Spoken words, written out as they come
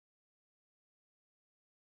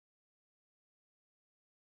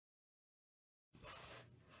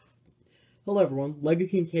Hello everyone,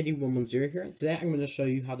 LEGOKINKD110 here. Today I'm going to show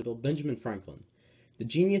you how to build Benjamin Franklin, the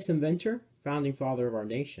genius inventor, founding father of our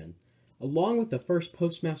nation, along with the first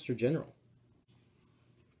postmaster general.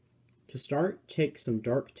 To start, take some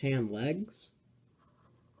dark tan legs.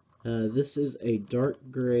 This is a dark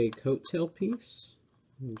gray coattail piece.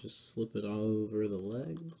 And just slip it all over the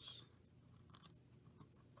legs.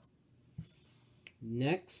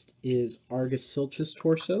 Next is Argus Filch's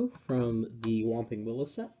torso from the Whomping Willow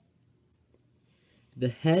set. The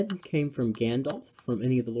head came from Gandalf from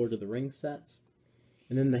any of the Lord of the Rings sets.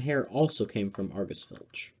 And then the hair also came from Argus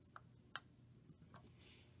Filch.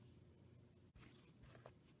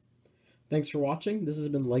 Thanks for watching. This has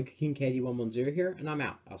been LEGOKINKD110 here, and I'm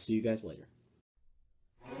out. I'll see you guys later.